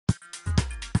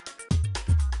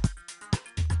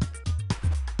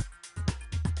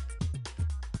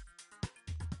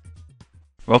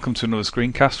Welcome to another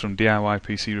screencast from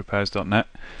DIYPCrepairs.net,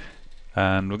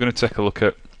 and we're going to take a look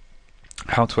at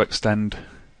how to extend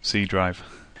C drive.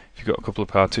 If you've got a couple of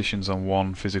partitions on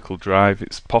one physical drive,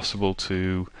 it's possible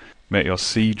to make your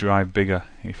C drive bigger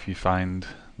if you find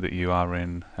that you are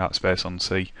in out space on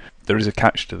C. There is a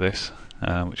catch to this,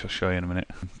 which I'll show you in a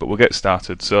minute, but we'll get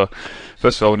started. So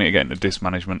first of all, we need to get into disk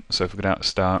management. So if we go down to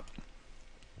start,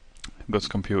 go to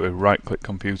computer, right click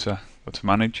computer, go to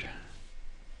manage.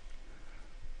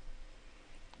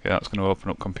 Okay, that's going to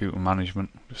open up computer management.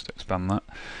 Just expand that.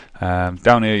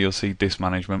 Down here you'll see disk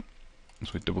management, so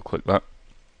we double click that.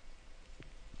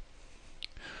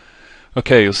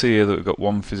 Okay, you'll see here that we've got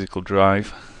one physical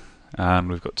drive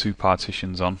and we've got two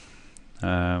partitions on.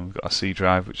 We've got a C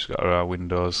drive which has got our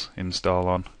Windows install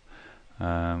on.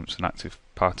 It's an active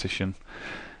partition,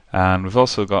 and we've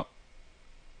also got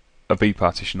a B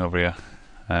partition over here.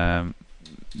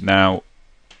 Now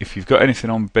if you've got anything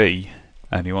on B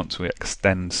and you want to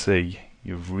extend C,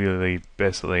 you've really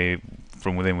basically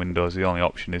from within Windows the only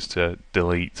option is to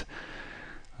delete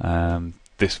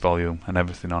this volume and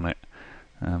everything on it.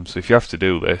 So if you have to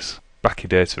do this, back your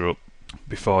data up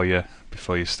before you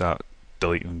start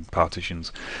deleting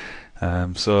partitions.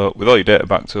 So with all your data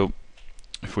backed up,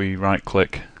 if we right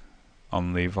click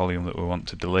on the volume that we want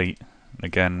to delete,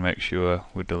 again make sure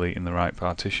we're deleting the right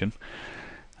partition,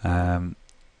 and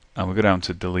we go down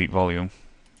to delete volume.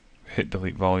 Hit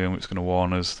delete volume, it's going to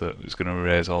warn us that it's going to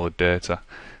erase all the data.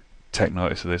 Take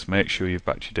notice of this, make sure you've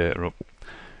backed your data up,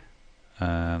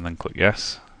 and then click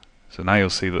yes. So now you'll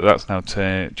see that that's now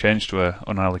changed to an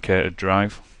unallocated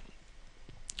drive.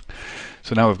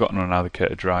 So now we've got an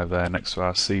unallocated drive there next to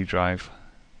our C drive.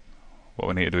 What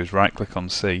we need to do is right click on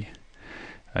C,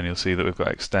 and you'll see that we've got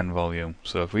extend volume.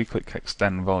 So if we click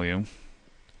extend volume,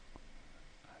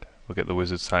 we'll get the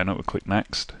wizard sign up, we'll click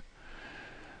next.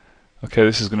 Okay,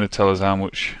 this is going to tell us how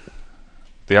much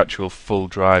the actual full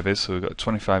drive is. So we've got a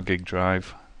 25 gig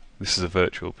drive. This is a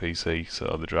virtual PC,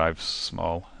 so the drive's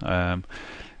small. The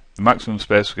maximum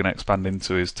space we can expand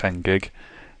into is 10 gig,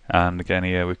 and again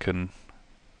here we can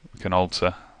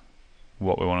alter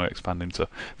what we want to expand into.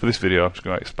 For this video I'm just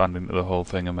going to expand into the whole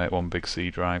thing and make one big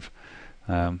C drive.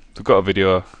 We've got a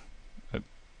video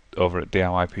over at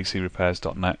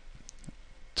DIYPCrepairs.net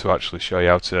to actually show you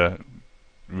how to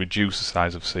reduce the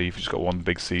size of C if you've just got one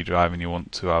big C drive and you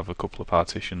want to have a couple of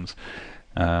partitions.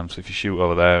 So if you shoot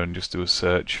over there and just do a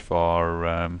search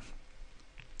for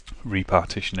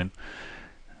repartitioning,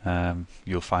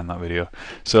 you'll find that video.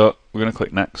 So we're going to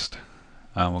click next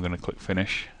and we're going to click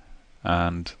finish,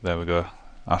 and there we go.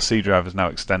 Our C drive is now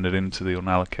extended into the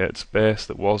unallocated space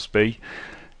that was B,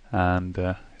 and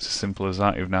it's as simple as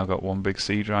that. You've now got one big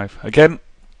C drive. Again,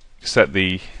 set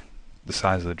the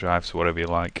size of the drive to whatever you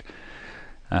like.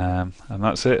 And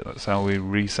that's it. That's how we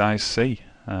resize C,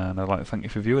 and I'd like to thank you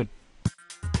for viewing.